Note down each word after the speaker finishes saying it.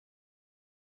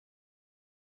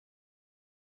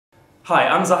Hi,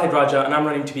 I'm Zahid RAJA and I'm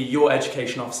running to be your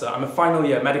education officer. I'm a final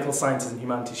year medical sciences and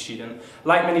humanities student.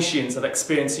 Like many students, I've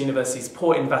experienced the university's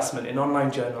poor investment in online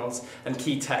journals and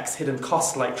key texts, hidden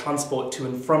costs like transport to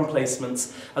and from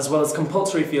placements, as well as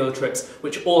compulsory field trips,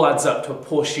 which all adds up to a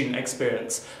poor student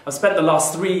experience. I've spent the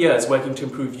last 3 years working to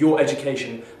improve your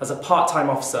education as a part-time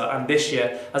officer and this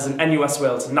year as an NUS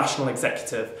Wales National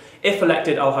Executive. If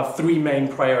elected, I'll have 3 main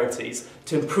priorities: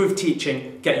 to improve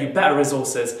teaching, get you better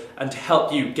resources, and to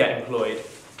help you get employed.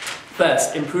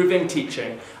 First, improving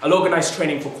teaching. I'll organise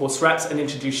training for course reps and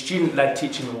introduce student-led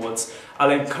teaching awards.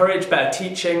 I'll encourage better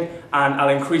teaching and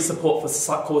I'll increase support for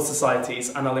course societies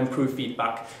and I'll improve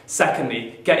feedback.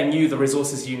 Secondly, getting you the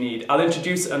resources you need. I'll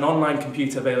introduce an online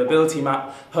computer availability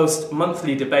map, host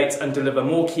monthly debates and deliver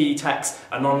more key texts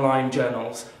and online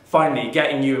journals. Finally,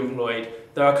 getting you employed.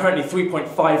 There are currently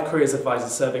 3.5 careers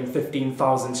advisors serving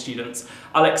 15,000 students.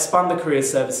 I'll expand the careers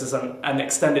services and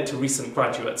extend it to recent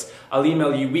graduates. I'll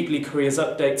email you weekly careers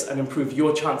updates and improve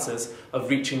your chances of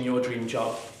reaching your dream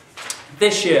job.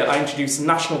 This year, I introduced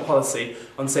national policy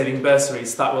on saving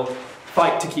bursaries that will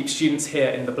fight to keep students here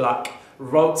in the black.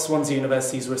 Wrote Swansea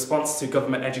University's response to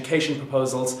government education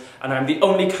proposals, and I'm the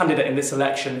only candidate in this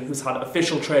election who's had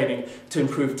official training to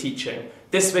improve teaching.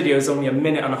 This video is only a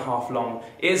minute and a half long.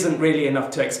 It isn't really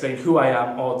enough to explain who I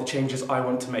am or the changes I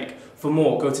want to make. For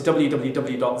more, go to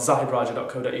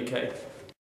www.zahidraja.co.uk.